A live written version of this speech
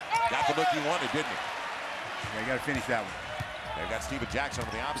the look he wanted, didn't he? Yeah, you got to finish that one. They got Steven Jackson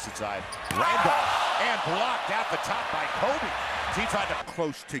on the opposite side. Randolph, and blocked at the top by Kobe. He tried to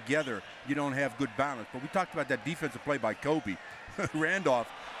close together. You don't have good balance. But we talked about that defensive play by Kobe. Randolph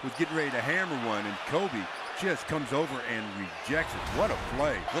was getting ready to hammer one, and Kobe just comes over and rejects it. What a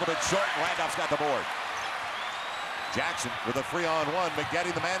play. A little bit short, and Randolph's got the board. Jackson with a 3-on-1,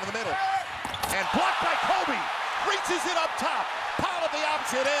 McGetty the man in the middle. And blocked by Kobe. Reaches it up top. Paul at the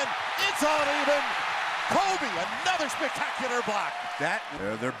opposite end. It's uneven. Kobe, another spectacular block.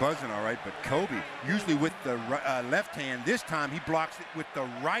 They're buzzing all right, but Kobe, usually with the left hand, this time he blocks it with the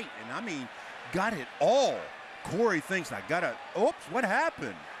right. And I mean, got it all. Corey thinks, oops, what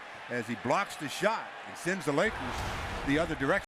happened? As he blocks the shot and sends the Lakers the other direction.